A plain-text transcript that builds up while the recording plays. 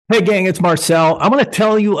Hey, gang, it's Marcel. I'm going to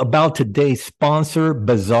tell you about today's sponsor,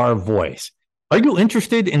 Bazaarvoice. Are you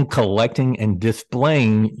interested in collecting and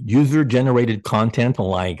displaying user-generated content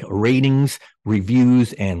like ratings,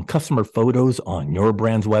 reviews, and customer photos on your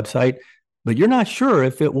brand's website, but you're not sure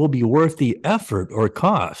if it will be worth the effort or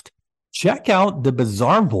cost? Check out the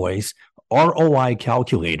Bazaarvoice ROI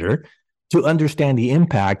calculator to understand the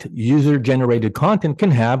impact user-generated content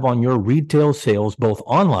can have on your retail sales, both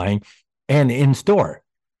online and in-store.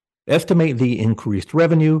 Estimate the increased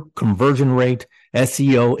revenue, conversion rate,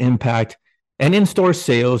 SEO impact, and in-store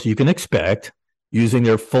sales you can expect using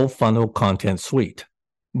their full funnel content suite.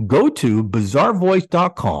 Go to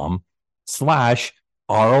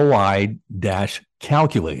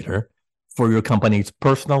bazaarvoice.com/ROI-calculator for your company's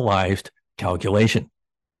personalized calculation.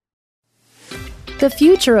 The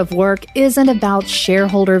future of work isn't about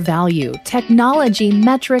shareholder value, technology,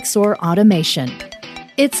 metrics, or automation.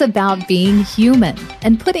 It's about being human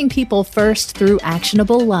and putting people first through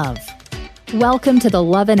actionable love. Welcome to the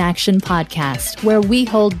Love in Action podcast, where we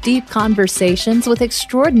hold deep conversations with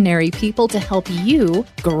extraordinary people to help you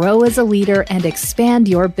grow as a leader and expand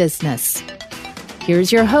your business.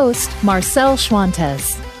 Here's your host, Marcel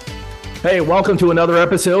Schwantes. Hey, welcome to another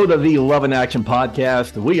episode of the Love in Action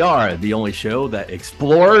podcast. We are the only show that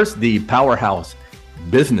explores the powerhouse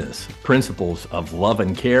business principles of love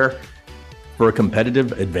and care for a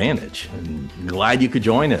competitive advantage. And glad you could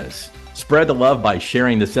join us. Spread the love by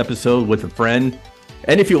sharing this episode with a friend.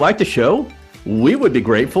 And if you like the show, we would be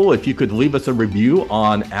grateful if you could leave us a review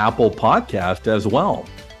on Apple Podcast as well.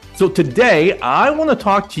 So today, I want to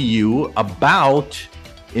talk to you about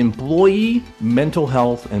employee mental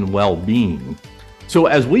health and well-being. So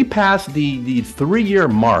as we pass the 3-year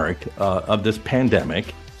mark of this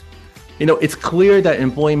pandemic, it's clear that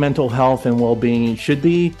employee mental health and well-being should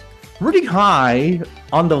be pretty high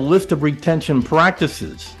on the list of retention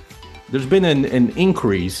practices. There's been an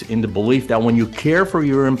increase in the belief that when you care for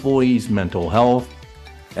your employees' mental health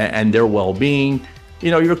and their well-being,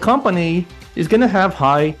 your company is going to have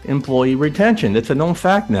high employee retention. It's a known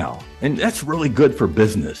fact now, and that's really good for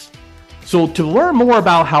business. So to learn more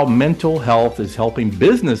about how mental health is helping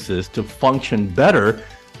businesses to function better,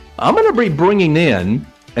 I'm going to be bringing in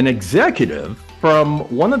an executive from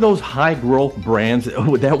one of those high growth brands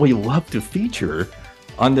that we love to feature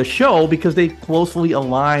on the show because they closely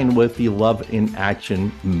align with the Love in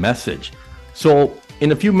Action message. So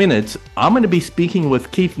in a few minutes, I'm going to be speaking with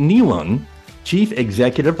Keith Nealon, Chief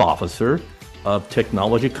Executive Officer of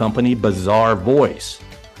technology company Bazaarvoice.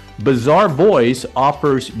 Bazaarvoice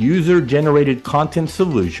offers user-generated content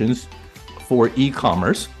solutions for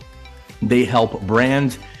e-commerce. They help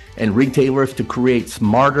brands and retailers to create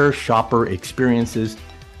smarter shopper experiences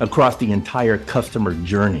across the entire customer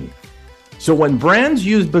journey. So when brands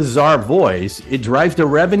use Bazaarvoice, it drives their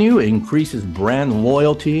revenue, increases brand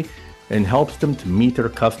loyalty, and helps them to meet their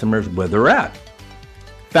customers where they're at.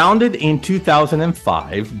 Founded in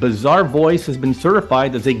 2005, Bazaarvoice has been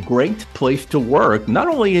certified as a great place to work, not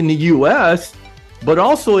only in the US, but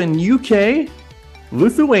also in UK,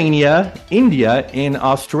 Lithuania, India, and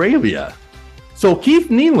Australia. So Keith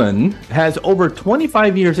Nealon has over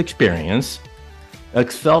 25 years experience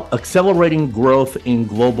accelerating growth in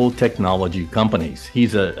global technology companies.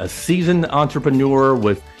 He's a seasoned entrepreneur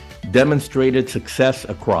with demonstrated success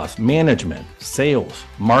across management, sales,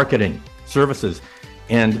 marketing, services,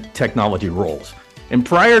 and technology roles. And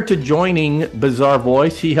prior to joining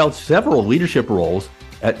Bazaarvoice, he held several leadership roles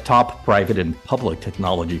at top private and public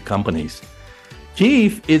technology companies.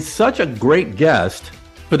 Keith is such a great guest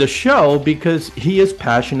for the show because he is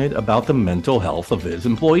passionate about the mental health of his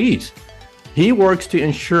employees. He works to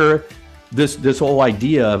ensure this whole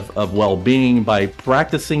idea of well-being by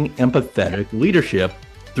practicing empathetic leadership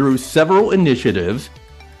through several initiatives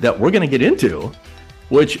that we're going to get into,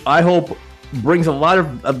 which I hope brings a lot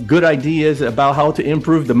of good ideas about how to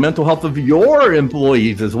improve the mental health of your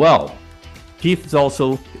employees as well. Keith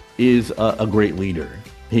also is a great leader.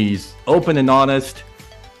 He's open and honest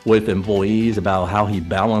with employees about how he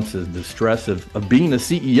balances the stress of being a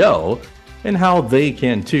CEO and how they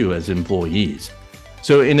can too as employees.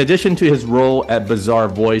 So in addition to his role at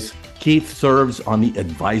Bazaarvoice, Keith serves on the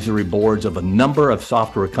advisory boards of a number of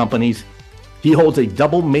software companies. He holds a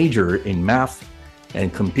double major in math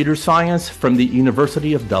and computer science from the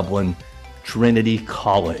University of Dublin, Trinity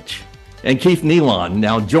College. And Keith Nealon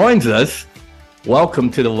now joins us. Welcome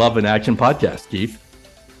to the Love in Action podcast, Keith.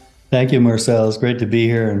 Thank you, Marcel. It's great to be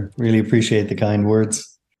here and really appreciate the kind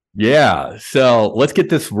words. Yeah. So let's get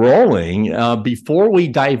this rolling. Before we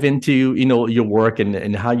dive into, your work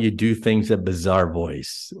and how you do things at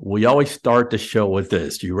Bazaarvoice, we always start the show with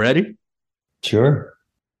this. You ready? Sure.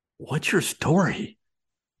 What's your story?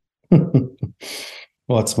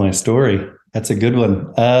 What's my story? That's a good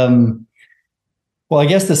one. Well, I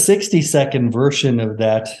guess the 60-second version of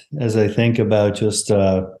that, as I think about just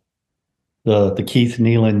the Keith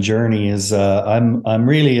Nealon journey, is I'm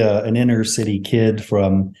really an inner city kid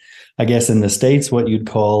from, I guess in the States, what you'd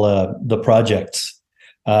call the projects,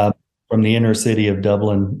 from the inner city of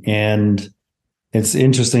Dublin. And it's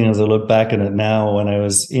interesting as I look back at it now. When I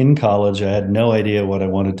was in college, I had no idea what I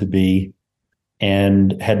wanted to be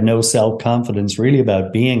and had no self-confidence really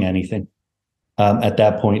about being anything at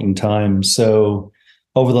that point in time. So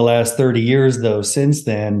over the last 30 years, though, since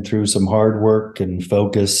then, through some hard work and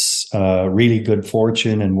focus, really good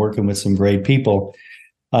fortune and working with some great people,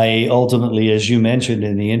 I ultimately, as you mentioned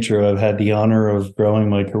in the intro, I've had the honor of growing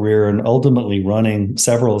my career and ultimately running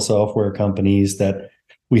several software companies that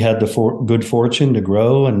we had the good fortune to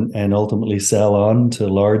grow and ultimately sell on to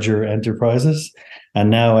larger enterprises. And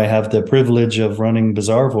now I have the privilege of running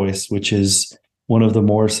Bazaarvoice, which is one of the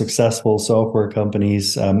more successful software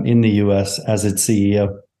companies in the US as its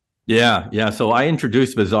CEO. Yeah. So I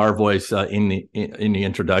introduced Bazaarvoice in the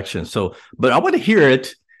introduction. So, but I want to hear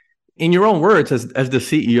it in your own words as the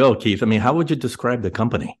CEO, Keith. I mean, how would you describe the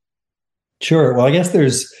company? Sure. Well, I guess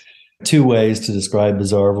there's two ways to describe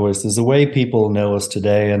Bazaarvoice. There's the way people know us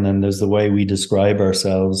today, and then there's the way we describe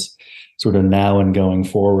ourselves sort of now and going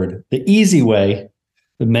forward. The easy way,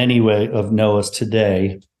 the many way of know us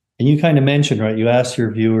today, and you kind of mentioned, right, you asked your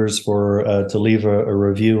viewers for to leave a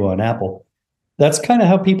review on Apple. That's kind of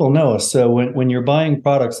how people know us. So when you're buying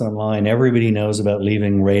products online, everybody knows about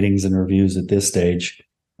leaving ratings and reviews at this stage.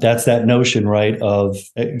 That's that notion, right, of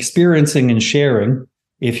experiencing and sharing,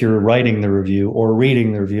 if you're writing the review or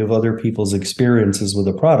reading the review of other people's experiences with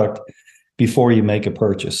a product before you make a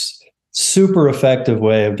purchase. Super effective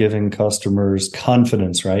way of giving customers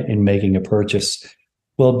confidence, right, in making a purchase.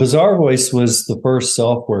 Well, Bazaarvoice was the first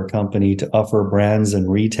software company to offer brands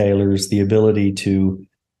and retailers the ability to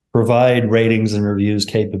provide ratings and reviews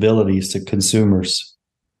capabilities to consumers.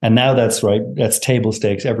 And now that's right, that's table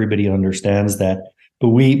stakes. Everybody understands that. But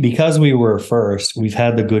because we were first, we've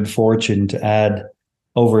had the good fortune to add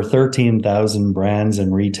over 13,000 brands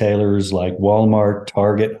and retailers like Walmart,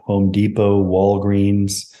 Target, Home Depot,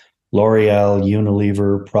 Walgreens, L'Oreal,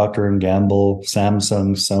 Unilever, Procter & Gamble,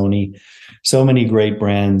 Samsung, Sony, so many great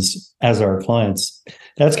brands as our clients.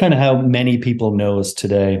 That's kind of how many people know us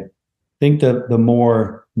today. I think the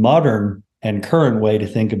more modern and current way to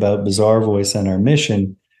think about Bazaarvoice and our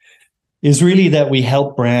mission is really that we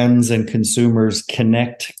help brands and consumers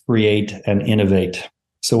connect, create, and innovate.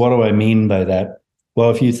 So what do I mean by that? Well,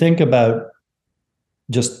 if you think about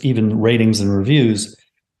just even ratings and reviews,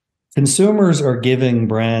 consumers are giving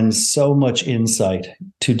brands so much insight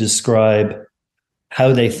to describe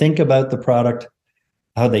how they think about the product,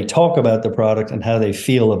 how they talk about the product, and how they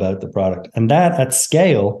feel about the product. And that at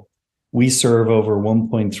scale, we serve over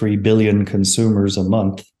 1.3 billion consumers a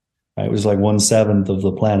month. Right? It was like 1/7 of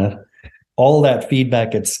the planet. All that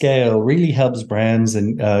feedback at scale really helps brands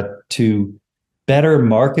to better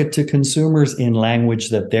market to consumers in language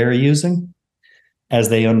that they're using as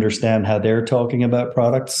they understand how they're talking about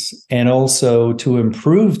products, and also to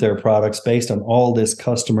improve their products based on all this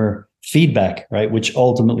customer feedback, right, which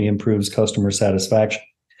ultimately improves customer satisfaction.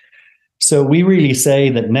 So we really say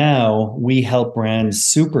that now we help brands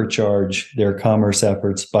supercharge their commerce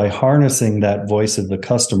efforts by harnessing that voice of the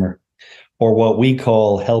customer, or what we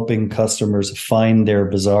call helping customers find their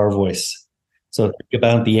bazaar voice. So think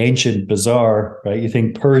about the ancient bazaar, right? You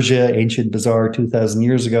think Persia, ancient bazaar 2,000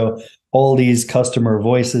 years ago, all these customer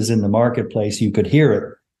voices in the marketplace, you could hear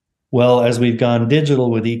it. Well, as we've gone digital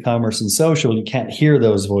with e-commerce and social, you can't hear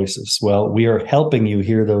those voices. Well, we are helping you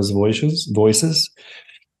hear those voices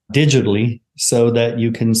digitally so that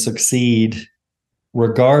you can succeed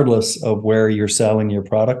regardless of where you're selling your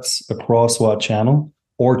products, across what channel,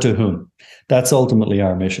 or to whom. That's ultimately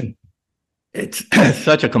our mission. It's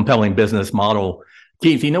such a compelling business model.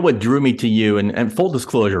 Keith, you know what drew me to you? And full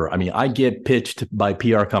disclosure, I mean, I get pitched by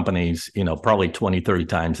PR companies, probably 20, 30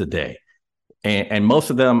 times a day. And most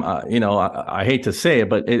of them, I hate to say it,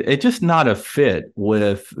 but it's just not a fit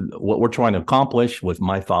with what we're trying to accomplish with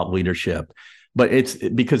my thought leadership. But it's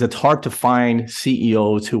because it's hard to find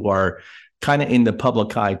CEOs who are kind of in the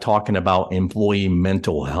public eye talking about employee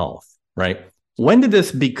mental health, right? When did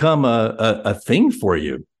this become a thing for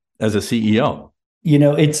you as a CEO?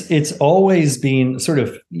 It's always been sort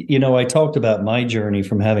of, I talked about my journey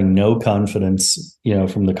from having no confidence,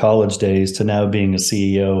 from the college days to now being a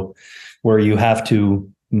CEO, where you have to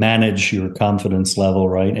manage your confidence level,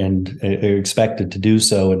 right? And are expected to do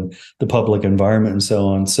so in the public environment and so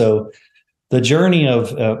on. So the journey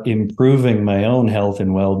of improving my own health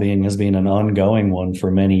and well-being has been an ongoing one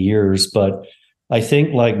for many years. But I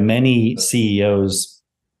think, like many CEOs,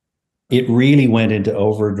 it really went into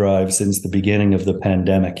overdrive since the beginning of the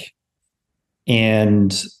pandemic.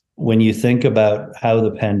 And when you think about how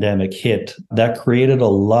the pandemic hit, that created a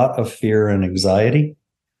lot of fear and anxiety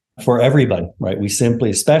for everybody, right? We simply,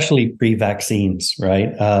 especially pre-vaccines,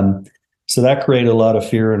 right? So that created a lot of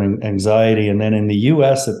fear and anxiety. And then in the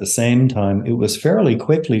US at the same time, it was fairly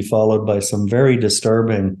quickly followed by some very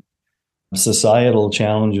disturbing societal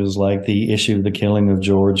challenges, like the issue of the killing of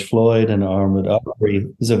George Floyd and Ahmaud Arbery.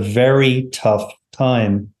 It was a very tough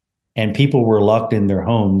time, and people were locked in their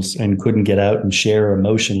homes and couldn't get out and share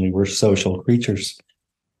emotionally. We're social creatures.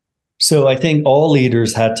 So I think all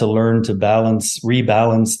leaders had to learn to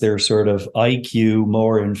rebalance their sort of IQ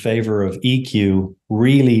more in favor of EQ,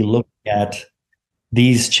 really look at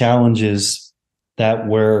these challenges that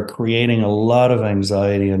were creating a lot of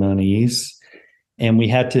anxiety and unease. And we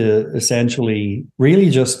had to essentially really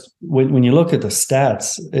just, when you look at the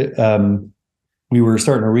stats, we were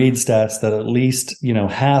starting to read stats that at least,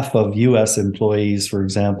 half of US employees, for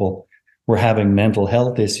example, were having mental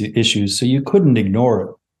health issues. So you couldn't ignore it.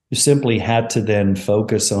 You simply had to then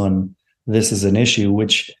focus on this as an issue,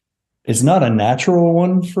 which is not a natural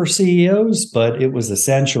one for CEOs, but it was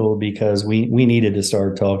essential because we needed to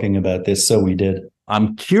start talking about this. So we did.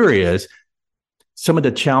 I'm curious, some of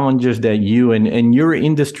the challenges that you and your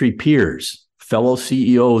industry peers, fellow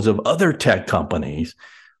CEOs of other tech companies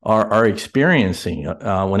are experiencing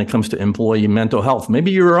when it comes to employee mental health,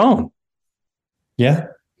 maybe your own. Yeah.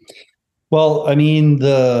 Well, I mean,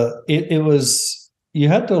 it was, you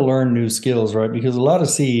had to learn new skills, right? Because a lot of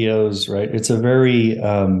CEOs, right, it's a very,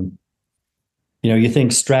 you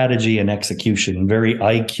think strategy and execution, very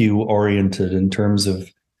IQ oriented in terms of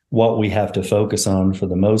what we have to focus on for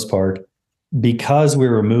the most part. Because we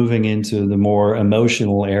were moving into the more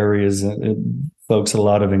emotional areas, folks, a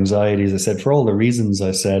lot of anxiety, as I said, for all the reasons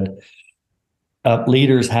I said,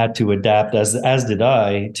 leaders had to adapt, as did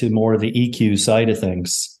I, to more of the EQ side of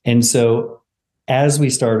things. And so as we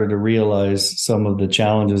started to realize some of the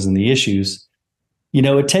challenges and the issues,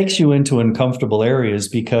 it takes you into uncomfortable areas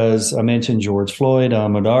because I mentioned George Floyd,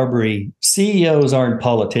 Ahmaud Arbery. CEOs aren't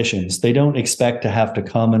politicians. They don't expect to have to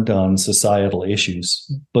comment on societal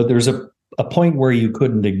issues, but there's a point where you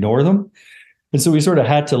couldn't ignore them. And so we sort of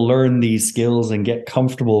had to learn these skills and get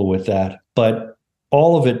comfortable with that. But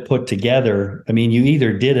all of it put together, I mean, you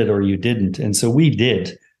either did it or you didn't. And so we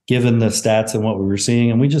did, given the stats and what we were seeing.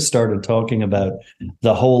 And we just started talking about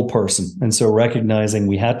the whole person. And so recognizing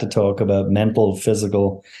we had to talk about mental,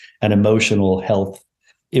 physical, and emotional health.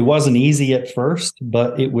 It wasn't easy at first,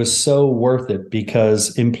 but it was so worth it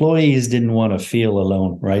because employees didn't want to feel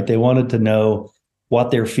alone, right? They wanted to know what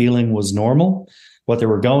they're feeling was normal, what they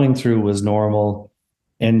were going through was normal.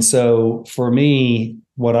 And so for me,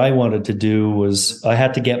 what I wanted to do was I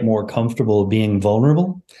had to get more comfortable being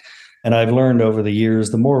vulnerable. And I've learned over the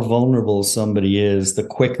years, the more vulnerable somebody is, the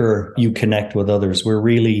quicker you connect with others. We're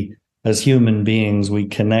really, as human beings, we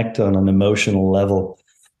connect on an emotional level,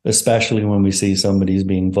 especially when we see somebody's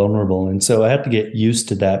being vulnerable. And so I had to get used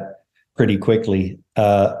to that pretty quickly.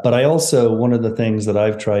 But I also, one of the things that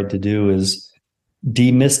I've tried to do is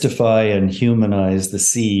demystify and humanize the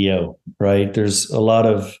CEO, right? There's a lot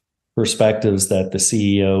of perspectives that the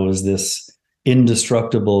CEO is this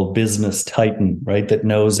indestructible business titan, right? That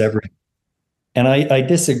knows everything. And I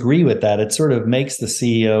disagree with that. It sort of makes the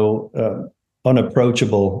CEO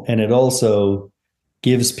unapproachable. And it also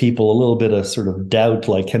gives people a little bit of sort of doubt,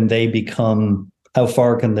 like, how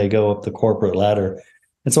far can they go up the corporate ladder?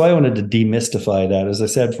 And so I wanted to demystify that. As I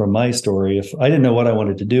said, from my story, if I didn't know what I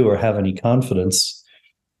wanted to do or have any confidence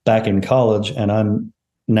back in college, and I'm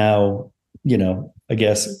now, I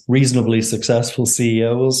guess, reasonably successful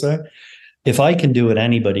CEO, we'll say, if I can do it,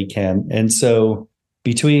 anybody can. And so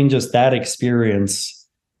between just that experience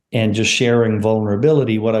and just sharing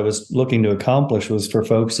vulnerability, what I was looking to accomplish was for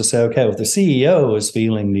folks to say, okay, if the CEO is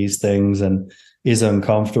feeling these things and is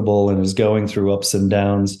uncomfortable and is going through ups and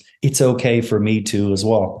downs, it's okay for me to as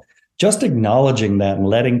well. Just acknowledging that and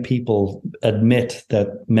letting people admit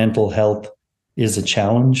that mental health is a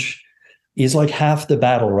challenge is like half the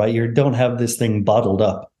battle, right? You don't have this thing bottled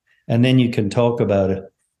up, and then you can talk about it.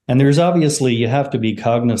 And there's obviously, you have to be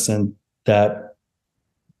cognizant that,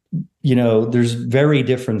 there's very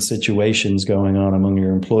different situations going on among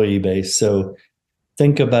your employee base. So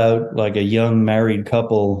think about like a young married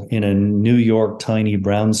couple in a New York tiny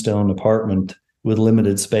brownstone apartment with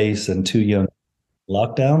limited space and two young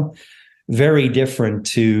lockdown. Very different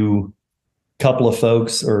to a couple of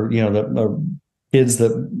folks, or that are kids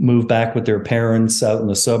that move back with their parents out in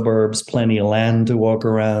the suburbs, plenty of land to walk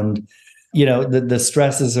around. The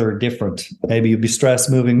stresses are different. Maybe you'd be stressed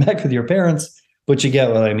moving back with your parents, but you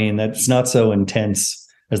get what I mean. That's not so intense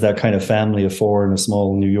as that kind of family of four in a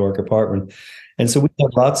small New York apartment. And so we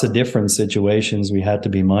had lots of different situations we had to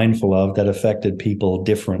be mindful of that affected people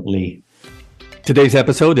differently. Today's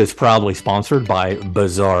episode is proudly sponsored by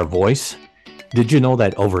Bazaarvoice. Did you know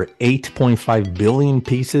that over 8.5 billion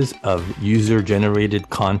pieces of user-generated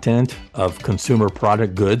content of consumer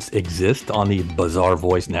product goods exist on the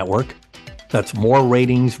Bazaarvoice network? That's more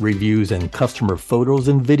ratings, reviews, and customer photos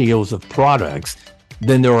and videos of products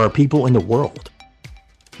than there are people in the world.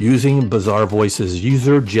 Using Bazaarvoice's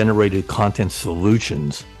user-generated content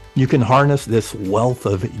solutions, you can harness this wealth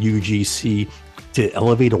of UGC to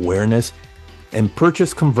elevate awareness and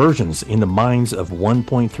purchase conversions in the minds of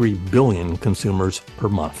 1.3 billion consumers per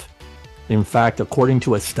month. In fact, according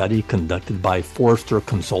to a study conducted by Forrester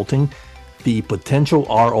Consulting, the potential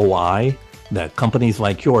ROI that companies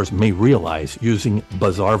like yours may realize using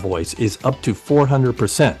Bazaarvoice is up to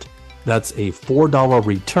 400%. That's a $4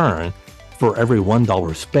 return for every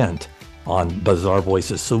 $1 spent on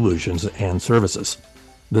Bazaarvoice's solutions and services.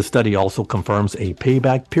 The study also confirms a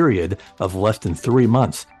payback period of less than 3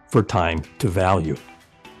 months for time to value.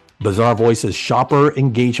 Bazaarvoice's shopper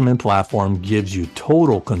engagement platform gives you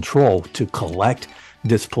total control to collect,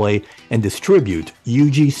 display, and distribute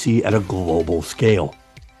UGC at a global scale.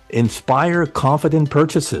 Inspire confident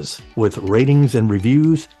purchases with ratings and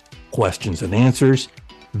reviews, questions and answers,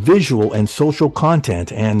 visual and social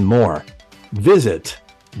content, and more. Visit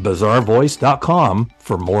bazaarvoice.com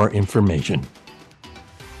for more information.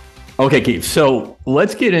 Okay, Keith. So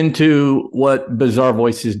let's get into what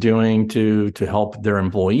Bazaarvoice is doing to help their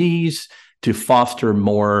employees to foster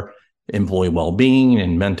more employee well-being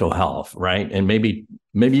and mental health, right? And maybe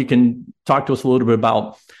you can talk to us a little bit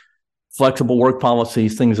about flexible work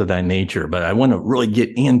policies, things of that nature. But I want to really get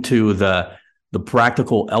into the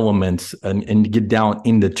practical elements and get down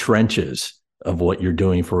in the trenches of what you're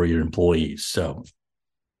doing for your employees. So.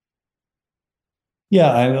 Yeah,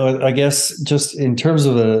 I guess just in terms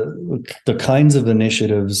of the kinds of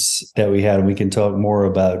initiatives that we had, and we can talk more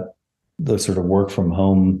about the sort of work from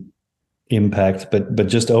home impact, but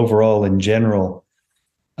just overall in general,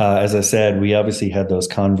 as I said, we obviously had those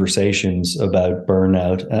conversations about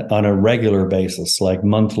burnout on a regular basis, like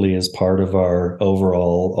monthly as part of our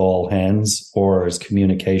overall all hands or as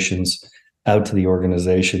communications out to the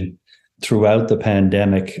organization. Throughout the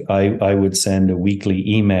pandemic, I would send a weekly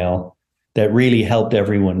email that really helped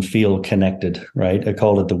everyone feel connected, right? I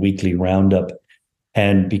called it the weekly roundup.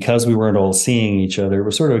 And because we weren't all seeing each other, it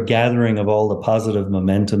was sort of a gathering of all the positive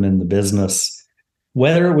momentum in the business,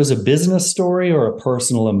 whether it was a business story or a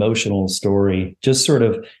personal, emotional story, just sort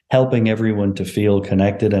of helping everyone to feel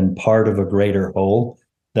connected and part of a greater whole,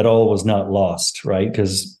 that all was not lost, right?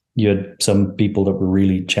 Because you had some people that were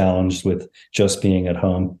really challenged with just being at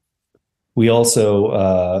home. We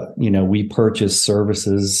also, we purchase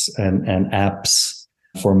services and apps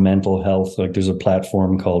for mental health. Like there's a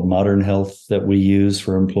platform called Modern Health that we use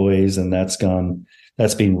for employees, and that's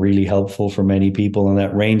been really helpful for many people. And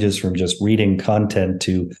that ranges from just reading content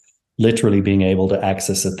to literally being able to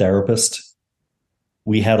access a therapist.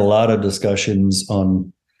 We had a lot of discussions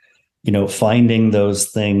on, finding those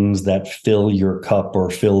things that fill your cup or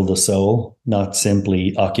fill the soul, not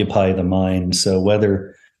simply occupy the mind. So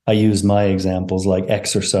whether I use my examples, like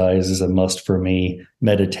exercise is a must for me.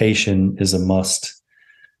 Meditation is a must.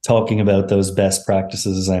 Talking about those best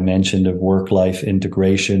practices, as I mentioned, of work-life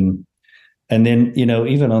integration. And then,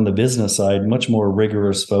 even on the business side, much more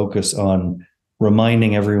rigorous focus on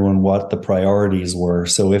reminding everyone what the priorities were.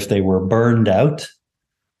 So if they were burned out,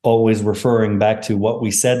 always referring back to what we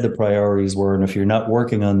said the priorities were. And if you're not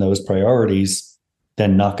working on those priorities,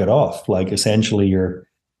 then knock it off. Like essentially you're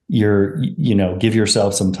give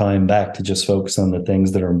yourself some time back to just focus on the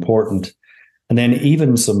things that are important. And then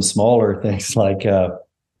even some smaller things like,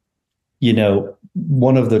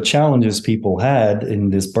 one of the challenges people had in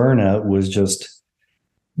this burnout was just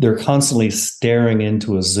they're constantly staring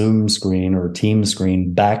into a Zoom screen or Team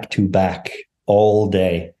screen back to back all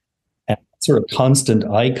day. And sort of constant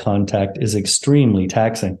eye contact is extremely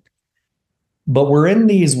taxing. But we're in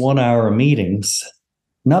these 1-hour meetings,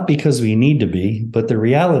 not because we need to be, but the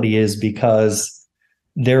reality is because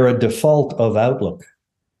they're a default of Outlook,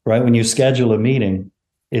 right? When you schedule a meeting,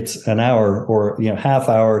 it's an hour or half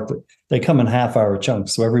hour. They come in half-hour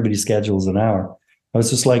chunks, so everybody schedules an hour. I was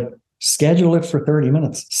just like, schedule it for 30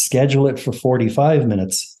 minutes, schedule it for 45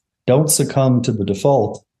 minutes. Don't succumb to the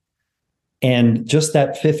default. And just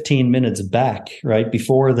that 15 minutes back, right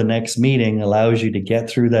before the next meeting, allows you to get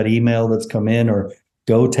through that email that's come in, or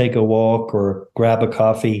go take a walk or grab a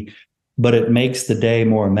coffee. But it makes the day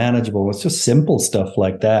more manageable. It's just simple stuff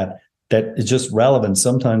like that is just relevant.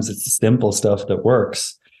 Sometimes it's the simple stuff that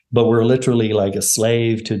works, but we're literally like a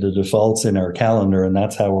slave to the defaults in our calendar. And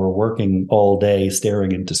that's how we're working all day,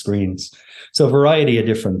 staring into screens. So a variety of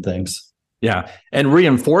different things. Yeah. And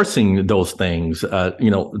reinforcing those things,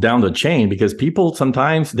 down the chain, because people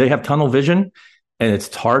sometimes they have tunnel vision and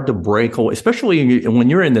it's hard to break away, especially when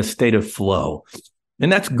you're in this state of flow.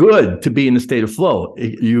 And that's good to be in the state of flow.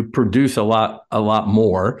 You produce a lot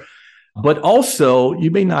more, but also you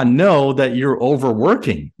may not know that you're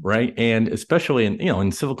overworking, right? And especially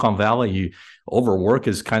in Silicon Valley, overwork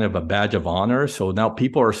is kind of a badge of honor. So now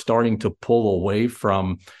people are starting to pull away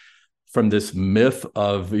from this myth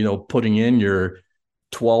of, putting in your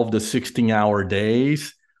 12 to 16 hour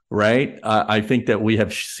days, right? I think that we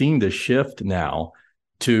have seen the shift now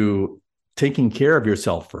to taking care of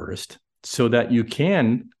yourself first, so that you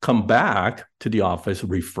can come back to the office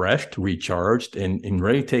refreshed, recharged, and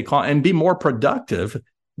ready to take on and be more productive,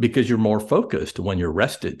 because you're more focused when you're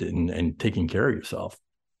rested and taking care of yourself.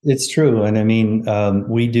 It's true. And I mean,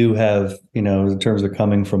 we do have, in terms of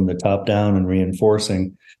coming from the top down and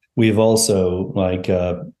reinforcing, we've also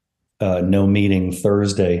no meeting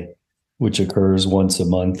Thursday, which occurs once a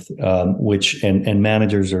month, and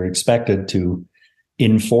managers are expected to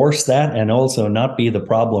enforce that and also not be the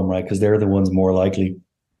problem, right? Because they're the ones more likely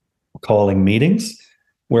calling meetings,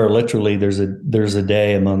 where literally there's a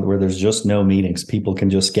day a month where there's just no meetings. People can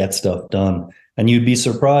just get stuff done. And you'd be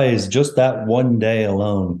surprised, just that one day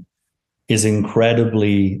alone is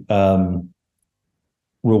incredibly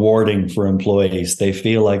rewarding for employees. They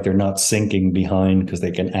feel like they're not sinking behind because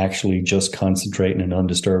they can actually just concentrate in an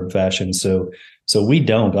undisturbed fashion. So we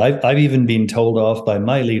don't. I've even been told off by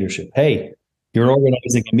my leadership, hey, you're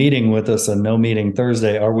organizing a meeting with us and no meeting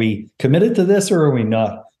Thursday. Are we committed to this or are we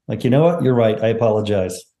not? Like, you know what? You're right. I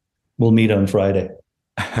apologize. We'll meet on Friday.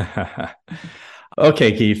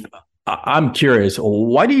 Okay, Keith. I'm curious.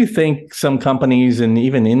 Why do you think some companies and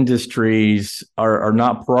even industries are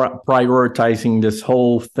not prioritizing this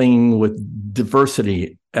whole thing with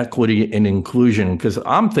diversity, equity, and inclusion? Because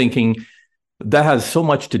I'm thinking that has so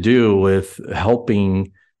much to do with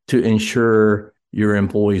helping to ensure your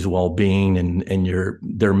employees' well-being and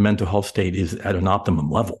their mental health state is at an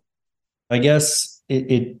optimum level. I guess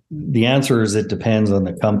the answer is it depends on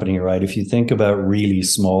the company, right? If you think about really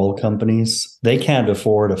small companies, they can't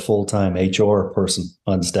afford a full-time HR person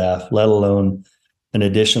on staff, let alone an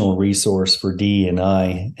additional resource for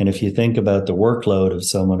D&I. And if you think about the workload of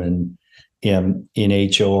someone in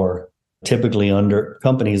HR, typically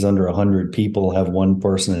companies under 100 people have one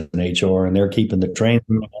person in HR, and they're keeping the training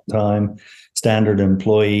on time, standard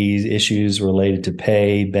employees, issues related to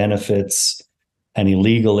pay, benefits, any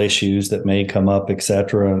legal issues that may come up, et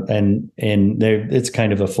cetera. And it's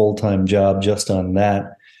kind of a full-time job just on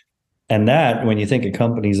that. And that, when you think of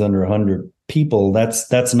companies under 100 people, that's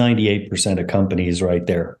 98% of companies right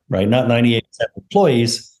there, right? Not 98%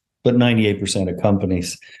 employees, but 98% of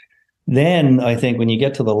companies. Then I think when you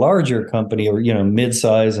get to the larger company, or,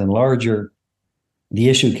 mid-size and larger, the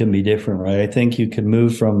issue can be different, right? I think you can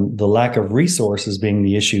move from the lack of resources being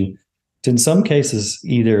the issue to, in some cases,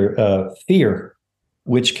 either fear,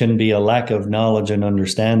 which can be a lack of knowledge and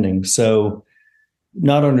understanding. So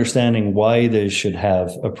not understanding why they should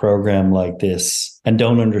have a program like this and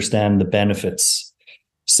don't understand the benefits.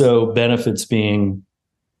 So benefits being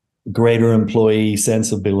greater employee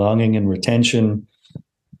sense of belonging and retention,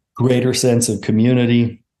 greater sense of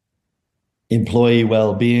community, employee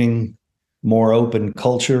well-being, more open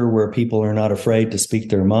culture where people are not afraid to speak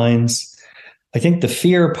their minds. I think the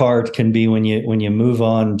fear part can be when you move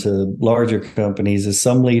on to larger companies, is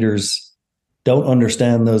some leaders don't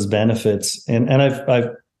understand those benefits. And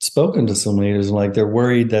I've spoken to some leaders, like they're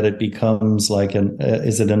worried that it becomes like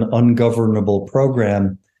is it an ungovernable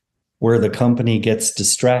program where the company gets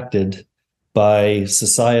distracted by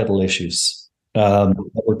societal issues that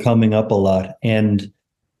were coming up a lot. And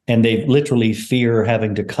they literally fear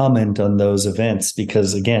having to comment on those events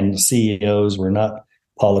because, again, CEOs were not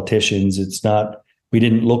politicians. We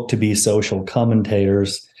didn't look to be social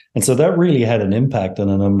commentators. And so that really had an impact on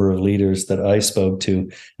a number of leaders that I spoke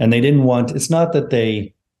to. And it's not that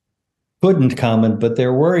they couldn't comment, but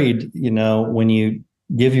they're worried, when you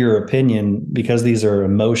give your opinion, because these are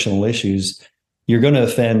emotional issues, you're going to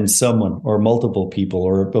offend someone or multiple people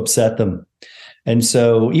or upset them. And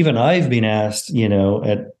so even I've been asked,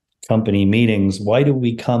 at company meetings, why do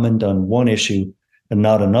we comment on one issue and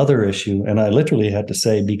not another issue. And I literally had to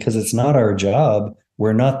say, because it's not our job,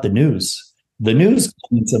 we're not the news. The news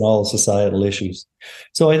comments on all societal issues.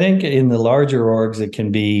 So I think in the larger orgs, it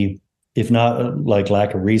can be, if not like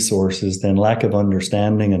lack of resources, then lack of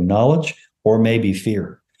understanding and knowledge, or maybe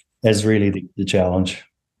fear as really the challenge.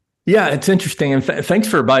 Yeah, it's interesting. And thanks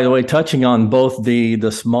for, by the way, touching on both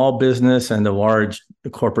the small business and the large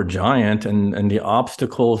corporate giant and the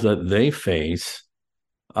obstacles that they face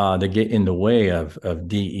that get in the way of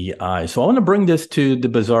DEI. So I want to bring this to the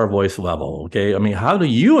Bazaarvoice level. Okay. I mean, how do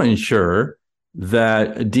you ensure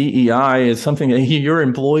that DEI is something that your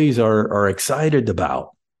employees are excited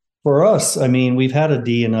about? For us, I mean, we've had a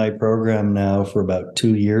D&I program now for about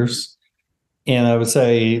 2 years. And I would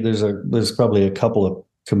say there's probably a couple of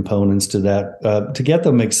components to that. To get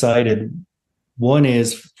them excited, one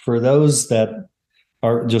is for those that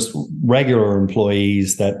are just regular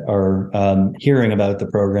employees that are hearing about the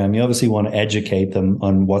program, you obviously want to educate them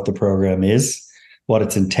on what the program is, what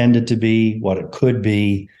it's intended to be, what it could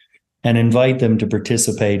be, and invite them to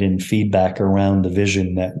participate in feedback around the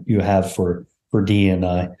vision that you have for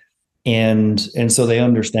D&I. And so they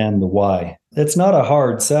understand the why. It's not a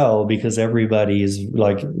hard sell, because everybody is,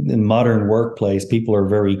 like, in modern workplace, people are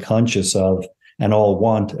very conscious of and all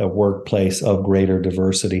want a workplace of greater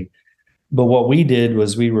diversity. But what we did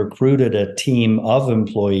was we recruited a team of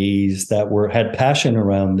employees that had passion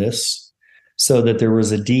around this, so that there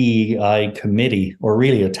was a DEI committee, or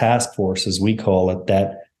really a task force, as we call it,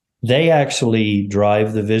 that they actually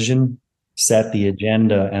drive the vision, set the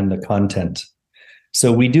agenda and the content.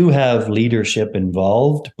 So we do have leadership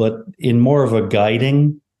involved, but in more of a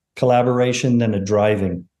guiding collaboration than a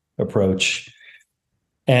driving approach.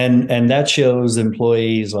 And that shows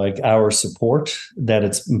employees like our support, that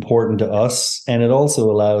it's important to us. And it also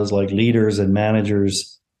allows like leaders and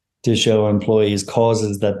managers to show employees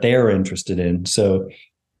causes that they're interested in. So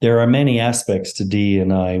there are many aspects to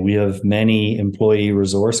D&I. We have many employee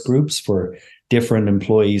resource groups for different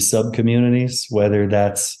employee subcommunities, whether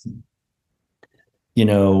that's,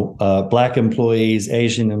 Black employees,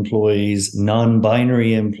 Asian employees,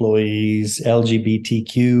 non-binary employees,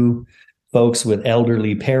 LGBTQ, folks with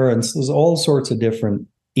elderly parents. There's all sorts of different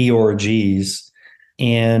EORGs,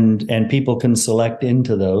 and people can select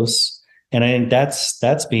into those. And I think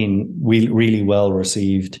that's been really well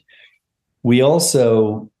received. We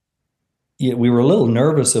also, we were a little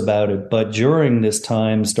nervous about it, but during this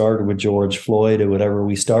time, started with George Floyd or whatever,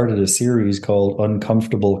 we started a series called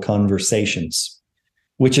Uncomfortable Conversations,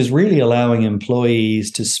 which is really allowing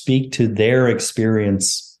employees to speak to their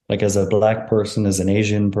experience, like as a Black person, as an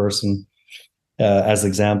Asian person, as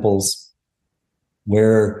examples,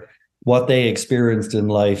 where what they experienced in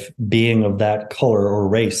life being of that color or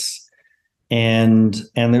race. And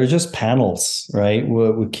there were just panels, right,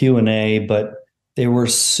 with Q&A, but they were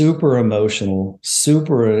super emotional,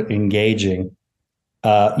 super engaging.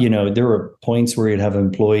 There were points where you'd have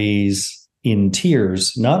employees in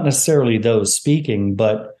tears, not necessarily those speaking,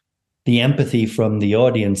 but the empathy from the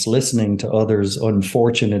audience listening to others'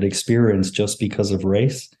 unfortunate experience just because of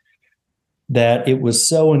race. That it was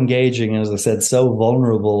so engaging, as I said, so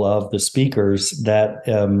vulnerable of the speakers, that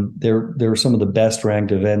there were some of the best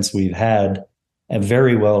ranked events we've had, and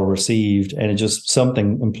very well received, and it's just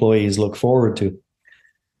something employees look forward to.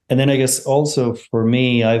 And then I guess also for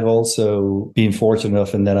me, I've also been fortunate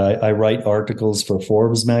enough in that I write articles for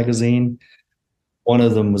Forbes magazine. One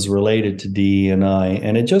of them was related to DE&I,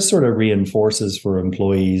 and it just sort of reinforces for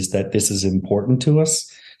employees that this is important to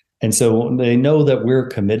us. And so when they know that we're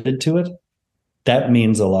committed to it, that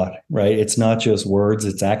means a lot, right? It's not just words,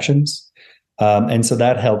 it's actions. And so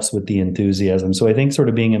that helps with the enthusiasm. So I think sort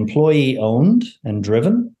of being employee owned and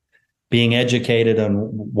driven, being educated on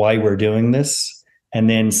why we're doing this, and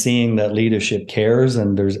then seeing that leadership cares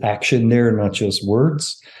and there's action there, not just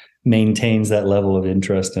words, maintains that level of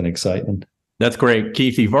interest and excitement. That's great.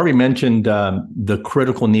 Keith, you've already mentioned the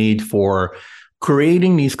critical need for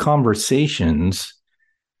creating these conversations.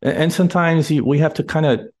 And sometimes we have to kind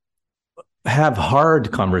of have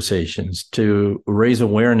hard conversations to raise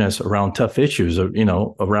awareness around tough issues,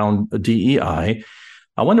 around DEI.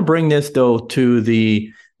 I want to bring this, though, to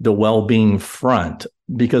the well-being front,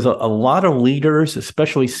 because a lot of leaders,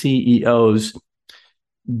 especially CEOs,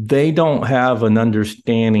 they don't have an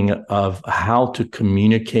understanding of how to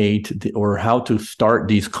communicate or how to start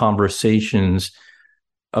these conversations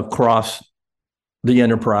across the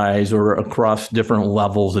enterprise or across different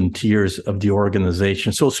levels and tiers of the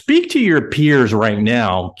organization. So speak to your peers right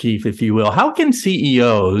now, Keith, if you will. How can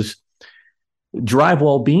CEOs drive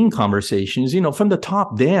well-being conversations, from the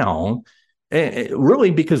top down,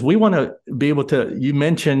 really, because we want to be able to, you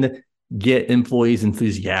mentioned get employees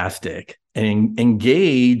enthusiastic and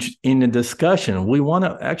engaged in the discussion. We want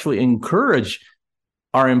to actually encourage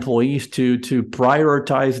our employees to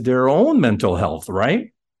prioritize their own mental health,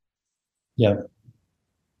 right? Yeah.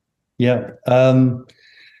 Yeah.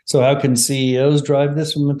 So how can CEOs drive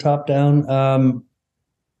this from the top down?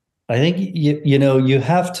 I think, you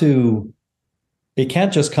have to, it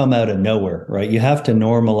can't just come out of nowhere, right? You have to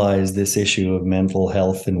normalize this issue of mental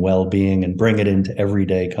health and well-being and bring it into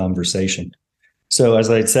everyday conversation. So as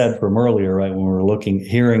I said from earlier, right, when we're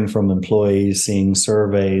hearing from employees, seeing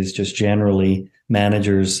surveys, just generally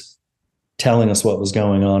managers telling us what was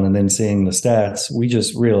going on and then seeing the stats, we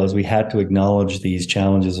just realized we had to acknowledge these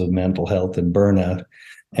challenges of mental health and burnout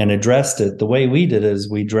and addressed it. The way we did is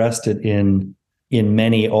we addressed it in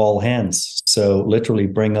many all hands. So literally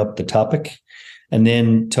bring up the topic and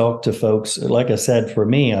then talk to folks. Like I said, for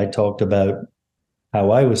me, I talked about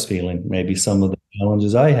how I was feeling, maybe some of the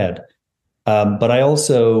challenges I had. But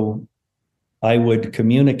I would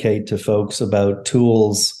communicate to folks about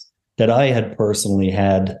tools that I had personally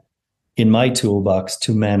had in my toolbox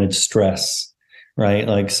to manage stress, right?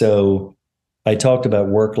 Like, so I talked about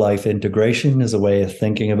work-life integration as a way of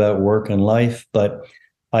thinking about work and life, but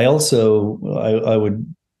I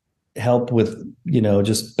would help with,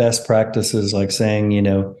 just best practices, like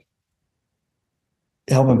saying,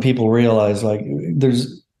 helping people realize like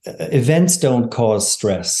events don't cause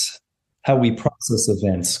stress. How we process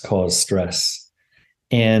events cause stress.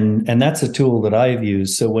 And that's a tool that I've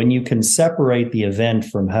used. So when you can separate the event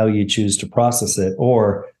from how you choose to process it,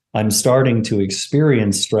 or I'm starting to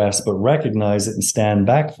experience stress, but recognize it and stand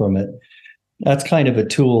back from it, that's kind of a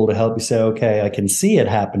tool to help you say, okay, I can see it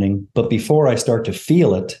happening, but before I start to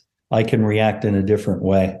feel it, I can react in a different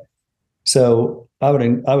way. So I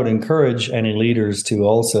would encourage any leaders to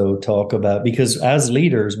also talk about, because as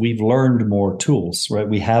leaders, we've learned more tools, right?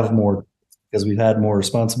 We have more because we've had more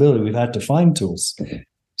responsibility. We've had to find tools.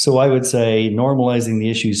 So I would say normalizing the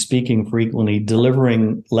issue, speaking frequently,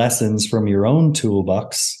 delivering lessons from your own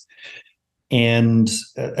toolbox. And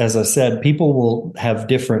as I said, people will have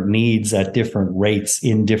different needs at different rates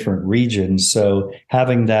in different regions. So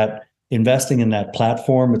investing in that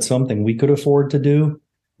platform, it's something we could afford to do.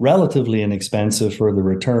 Relatively inexpensive for the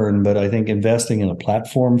return, but I think investing in a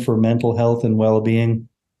platform for mental health and well-being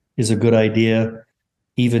is a good idea.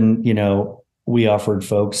 Even, we offered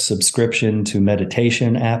folks subscription to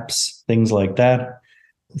meditation apps, things like that.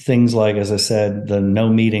 Things like, as I said, the no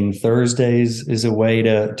meeting Thursdays is a way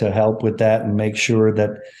to help with that and make sure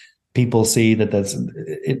that people see that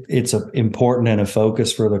it's important and a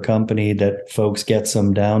focus for the company that folks get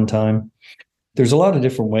some downtime. There's a lot of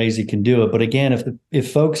different ways you can do it. But again,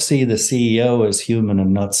 if folks see the CEO as human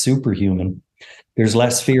and not superhuman, there's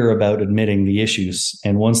less fear about admitting the issues.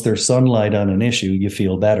 And once there's sunlight on an issue, you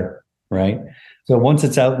feel better, right? So once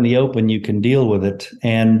it's out in the open, you can deal with it.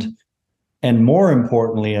 And more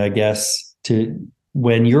importantly, I guess,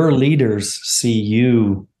 when your leaders see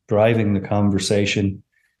you driving the conversation,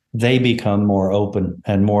 they become more open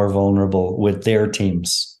and more vulnerable with their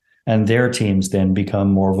teams. And their teams then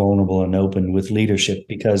become more vulnerable and open with leadership,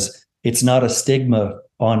 because it's not a stigma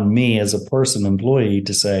on me as a employee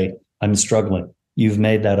to say, I'm struggling. You've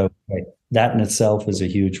made that okay. That in itself is a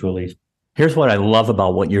huge relief. Here's what I love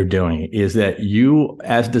about what you're doing is that you,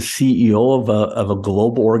 as the CEO of a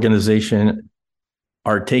global organization,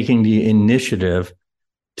 are taking the initiative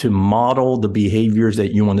to model the behaviors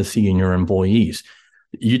that you want to see in your employees.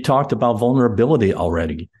 You talked about vulnerability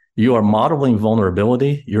already. You are modeling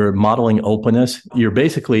vulnerability. You're modeling openness. You're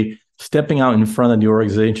basically stepping out in front of the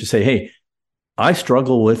organization to say, hey, I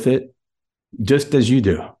struggle with it just as you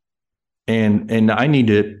do. And I need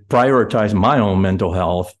to prioritize my own mental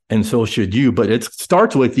health, and so should you. But it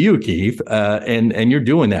starts with you, Keith, and you're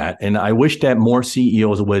doing that. And I wish that more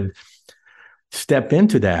CEOs would step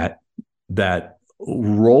into that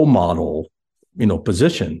role model,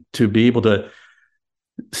 position, to be able to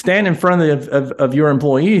stand in front of your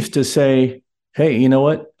employees to say, hey, you know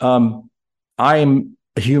what? I am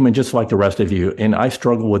a human just like the rest of you, and I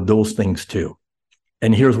struggle with those things too.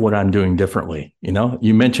 And here's what I'm doing differently.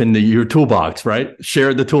 You mentioned your toolbox, right?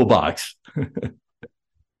 Share the toolbox.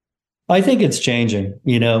 I think it's changing.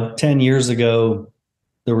 10 years ago,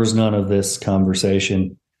 there was none of this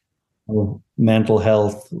conversation. Mental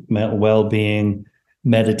health, well-being,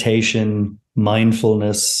 meditation,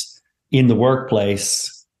 mindfulness in the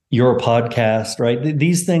workplace, your podcast, right?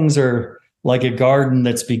 These things are like a garden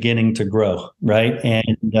that's beginning to grow, right?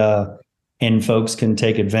 And folks can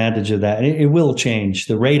take advantage of that. And it will change.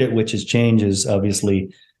 The rate at which it changes,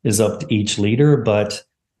 obviously, is up to each leader. But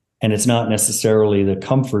And it's not necessarily the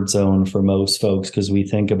comfort zone for most folks, because we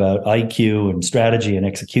think about IQ and strategy and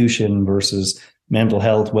execution versus mental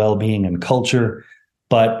health, well-being, and culture.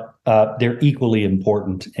 But they're equally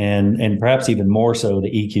important, and perhaps even more so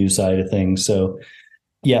the EQ side of things. So,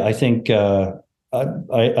 yeah, I think I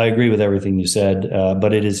agree with everything you said,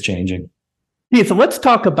 but it is changing. Yeah, so let's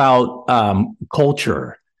talk about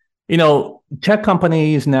culture. Tech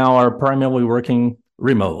companies now are primarily working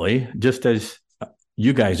remotely, just as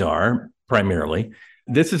you guys are primarily.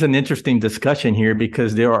 This is an interesting discussion here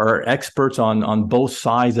because there are experts on both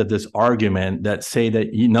sides of this argument that say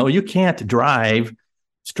that, you can't drive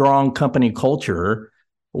strong company culture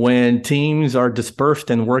when teams are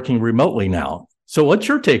dispersed and working remotely now. So what's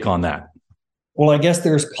your take on that? Well, I guess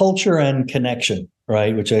there's culture and connection,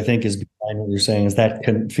 right? Which I think is behind what you're saying, is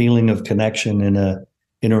that feeling of connection in a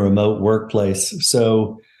remote workplace.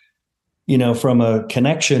 So, from a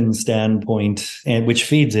connection standpoint, and which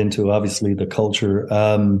feeds into obviously the culture,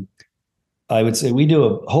 I would say we do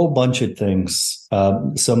a whole bunch of things.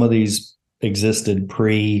 Some of these existed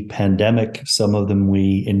pre-pandemic. Some of them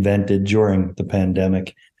we invented during the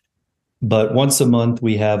pandemic. But once a month,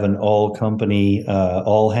 we have an all-company,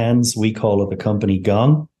 all hands. We call it the company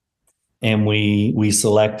gong. And we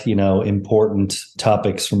select, important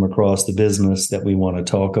topics from across the business that we want to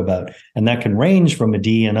talk about. And that can range from a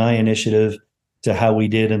D&I initiative to how we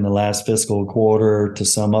did in the last fiscal quarter to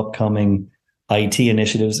some upcoming IT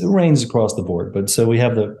initiatives. It ranges across the board. But so we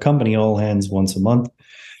have the company all hands once a month.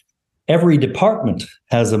 Every department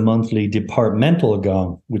has a monthly departmental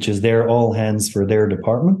gong, which is their all hands for their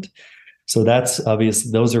department. So that's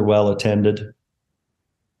obvious. Those are well attended.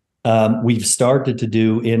 We've started to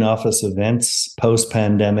do in-office events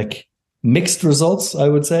post-pandemic. Mixed results, I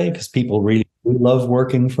would say, because people really do love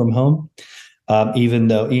working from home.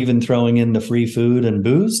 Even throwing in the free food and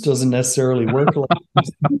booze doesn't necessarily work.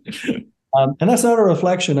 And that's not a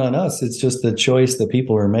reflection on us. It's just the choice that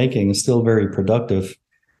people are making is still very productive.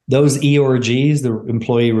 Those ERGs, the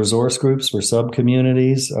employee resource groups for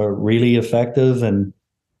sub-communities, are really effective and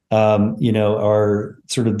are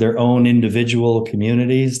sort of their own individual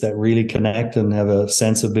communities that really connect and have a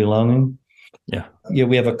sense of belonging. Yeah.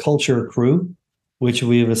 We have a culture crew, which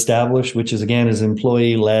we've established, which is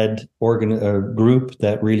employee-led group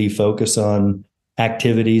that really focus on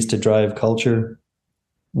activities to drive culture.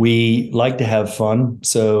 We like to have fun.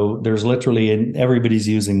 So there's literally, everybody's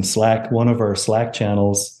using Slack. One of our Slack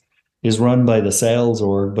channels is run by the sales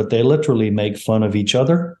org, but they literally make fun of each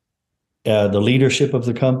other. The leadership of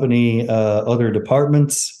the company, other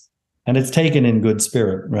departments, and it's taken in good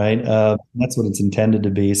spirit, right? That's what it's intended to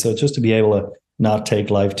be. So just to be able to not take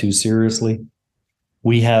life too seriously.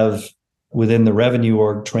 We have within the revenue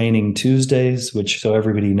org training Tuesdays, which so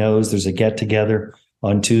everybody knows there's a get together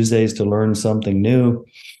on Tuesdays to learn something new.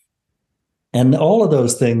 And all of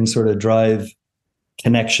those things sort of drive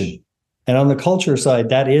connection. And on the culture side,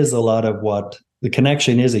 that is a lot of what the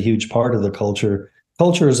connection is, a huge part of the culture.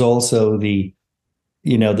 Culture is also the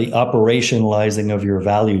operationalizing of your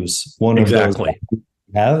values. One of those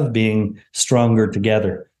have being stronger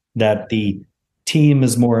together, that the team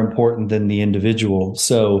is more important than the individual.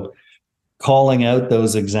 So calling out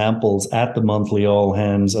those examples at the monthly all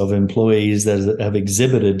hands of employees that have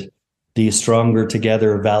exhibited the stronger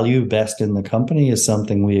together value best in the company is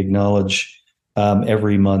something we acknowledge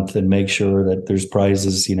every month and make sure that there's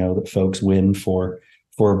prizes, that folks win for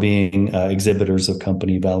being exhibitors of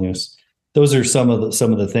company values. Those are some of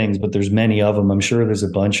the things, but there's many of them. I'm sure there's a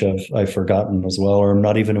bunch of I've forgotten as well, or I'm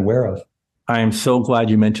not even aware of. I am so glad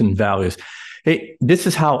you mentioned values. Hey, this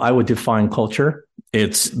is how I would define culture.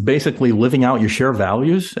 It's basically living out your shared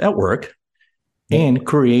values at work and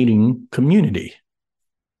creating community.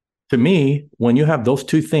 To me, when you have those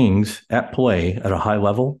two things at play at a high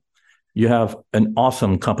level, you have an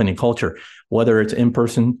awesome company culture, whether it's in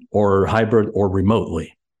person or hybrid or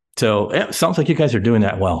remotely. So it sounds like you guys are doing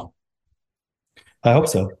that well. I hope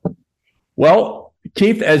so. Well,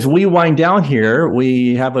 Keith, as we wind down here,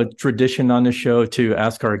 we have a tradition on the show to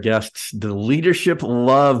ask our guests the leadership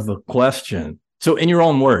love question. So in your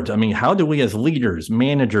own words, how do we as leaders,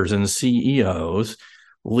 managers, and CEOs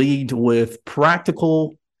lead with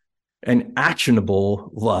practical and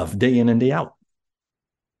actionable love day in and day out?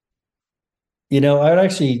 I would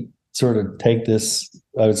actually sort of take this,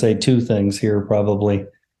 I would say two things here probably.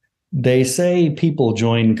 They say people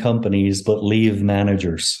join companies but leave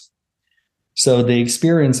managers. So the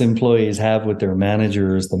experience employees have with their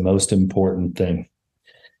manager is the most important thing.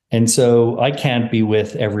 And so I can't be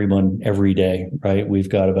with everyone every day, right? We've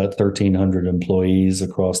got about 1,300 employees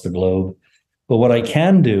across the globe. But what I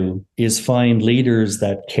can do is find leaders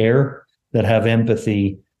that care, that have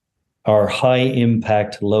empathy, are high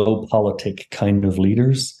impact, low politic kind of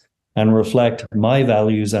leaders and reflect my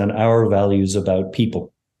values and our values about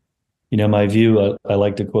people. My view, I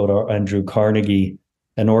like to quote Andrew Carnegie,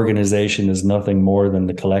 an organization is nothing more than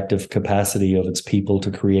the collective capacity of its people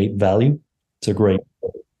to create value. It's a great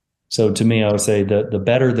quote. So to me, I would say that the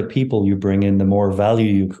better the people you bring in, the more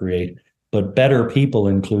value you create. But better people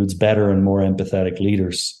includes better and more empathetic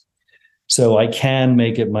leaders. So I can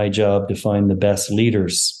make it my job to find the best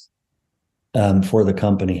leaders for the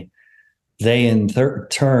company. They in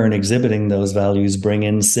turn, exhibiting those values, bring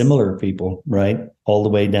in similar people, right? All the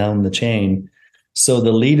way down the chain. So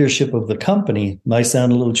the leadership of the company might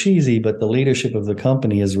sound a little cheesy, but the leadership of the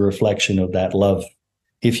company is a reflection of that love,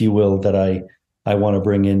 if you will, that I want to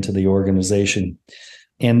bring into the organization.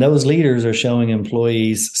 And those leaders are showing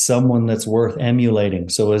employees someone that's worth emulating.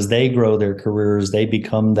 So as they grow their careers, they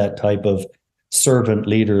become that type of servant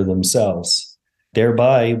leader themselves.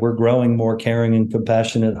 Thereby, we're growing more caring and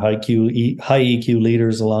compassionate, high EQ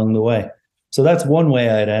leaders along the way. So that's one way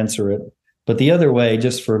I'd answer it. But the other way,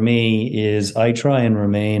 just for me, is I try and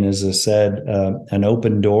remain, as I said, an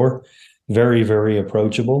open door, very, very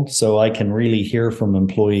approachable. So I can really hear from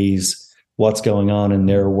employees what's going on in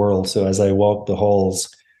their world. So as I walk the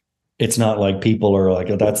halls, it's not like people are like,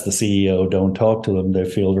 oh, that's the CEO, don't talk to them. They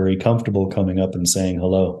feel very comfortable coming up and saying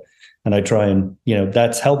hello. And I try and,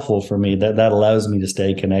 that's helpful for me. That allows me to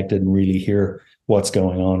stay connected and really hear what's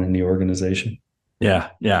going on in the organization. Yeah.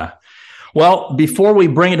 Well, before we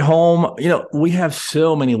bring it home, we have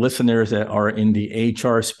so many listeners that are in the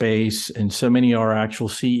HR space, and so many are actual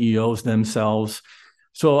CEOs themselves.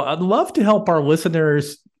 So I'd love to help our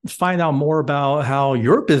listeners find out more about how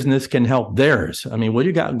your business can help theirs. I mean, what do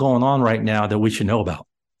you got going on right now that we should know about?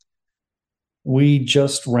 We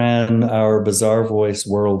just ran our Bazaarvoice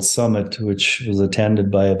World Summit, which was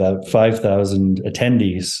attended by about 5,000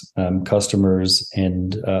 attendees, customers,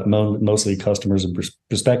 and mostly customers and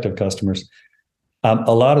prospective customers.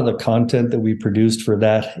 A lot of the content that we produced for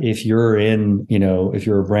that, if you're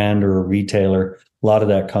a brand or a retailer, a lot of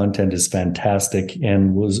that content is fantastic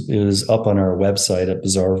and it was up on our website at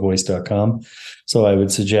bazaarvoice.com. So I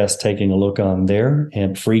would suggest taking a look on there,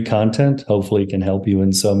 and free content hopefully can help you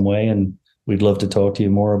in some way. And we'd love to talk to you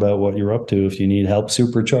more about what you're up to if you need help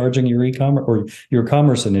supercharging your e-commerce or your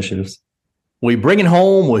commerce initiatives. We bring it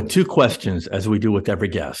home with two questions, as we do with every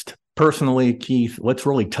guest. Personally, Keith, what's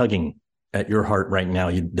really tugging at your heart right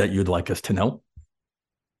now that you'd like us to know?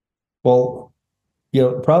 Well,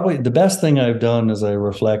 probably the best thing I've done as I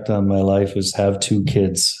reflect on my life is have two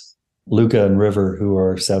kids, Luca and River, who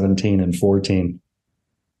are 17 and 14.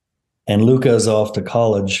 And Luca is off to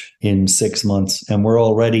college in 6 months, and we're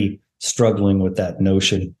already struggling with that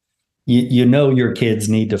notion. Your kids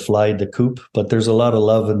need to fly the coop, but there's a lot of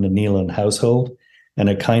love in the Nealon household, and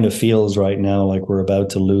it kind of feels right now like we're about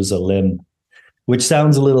to lose a limb, which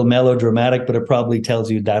sounds a little melodramatic, but it probably tells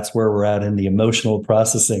you that's where we're at in the emotional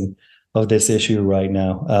processing of this issue right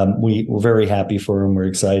now. We're very happy for him. We're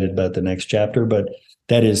excited about the next chapter, but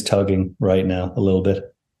that is tugging right now a little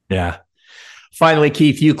bit. Yeah. Finally,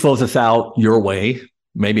 Keith, you close us out your way,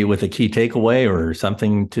 maybe with a key takeaway or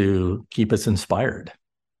something to keep us inspired.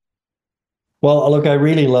 Well, look, I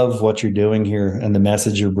really love what you're doing here and the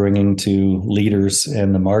message you're bringing to leaders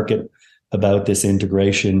and the market about this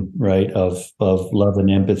integration, right, of love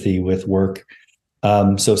and empathy with work.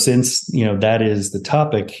 So since, that is the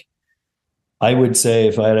topic, I would say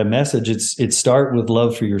if I had a message, it's start with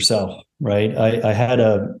love for yourself, right? I had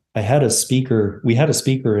a speaker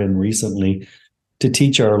in recently to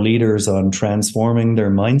teach our leaders on transforming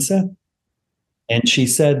their mindset. And she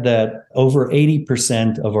said that over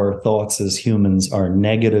 80% of our thoughts as humans are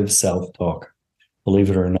negative self-talk,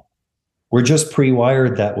 believe it or not. We're just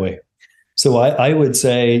pre-wired that way. So I would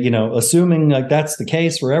say, assuming like that's the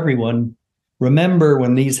case for everyone, remember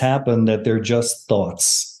when these happen that they're just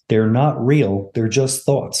thoughts. They're not real. They're just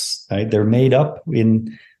thoughts, right? They're made up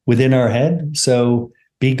within our head. So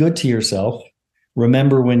be good to yourself.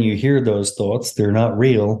 Remember when you hear those thoughts, they're not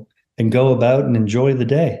real, and go about and enjoy the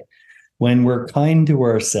day. When we're kind to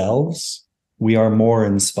ourselves, we are more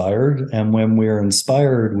inspired. And when we are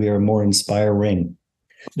inspired, we are more inspiring.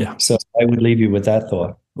 Yeah. So I would leave you with that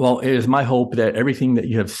thought. Well, it is my hope that everything that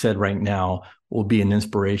you have said right now will be an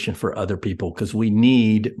inspiration for other people, because we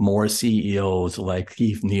need more CEOs like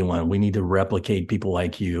Keith Nealon. We need to replicate people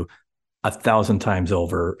like you 1,000 times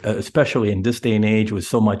over, especially in this day and age with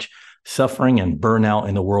so much suffering and burnout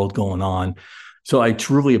in the world going on. So I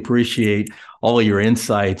truly appreciate all of your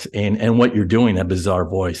insights and what you're doing at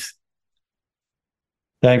Bazaarvoice.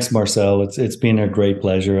 Thanks, Marcel. It's been a great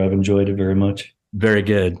pleasure. I've enjoyed it very much. Very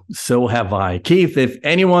good. So have I. Keith, if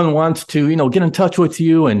anyone wants to, get in touch with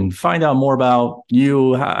you and find out more about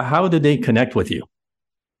you, how did they connect with you?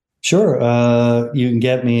 Sure. You can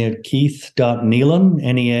get me at keith.nealon,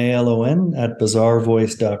 Nealon, at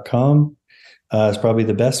bazaarvoice.com. It's probably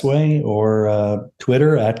the best way, or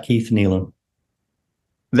Twitter at Keith Nealon.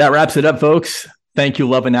 That wraps it up, folks. Thank you,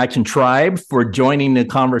 Love in Action Tribe, for joining the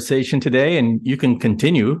conversation today. And you can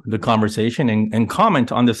continue the conversation and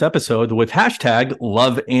comment on this episode with hashtag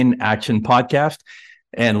Love in Action Podcast.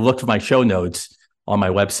 And look for my show notes on my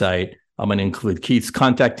website. I'm going to include Keith's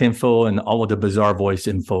contact info and all of the Bazaar Voice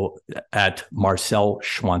info at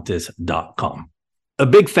marcelschwantes.com. A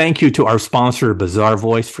big thank you to our sponsor,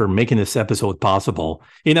 Bazaarvoice, for making this episode possible.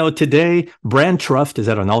 Today, brand trust is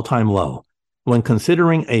at an all-time low. When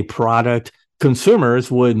considering a product,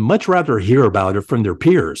 consumers would much rather hear about it from their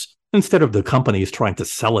peers instead of the companies trying to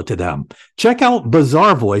sell it to them. Check out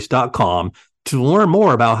bazaarvoice.com to learn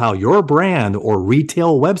more about how your brand or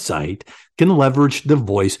retail website can leverage the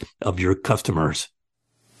voice of your customers.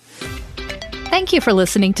 Thank you for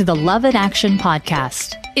listening to the Love in Action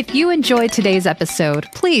podcast. If you enjoyed today's episode,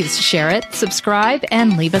 please share it, subscribe,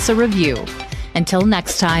 and leave us a review. Until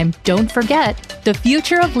next time, don't forget, the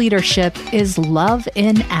future of leadership is love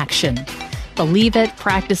in action. Believe it,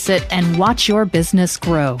 practice it, and watch your business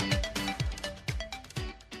grow.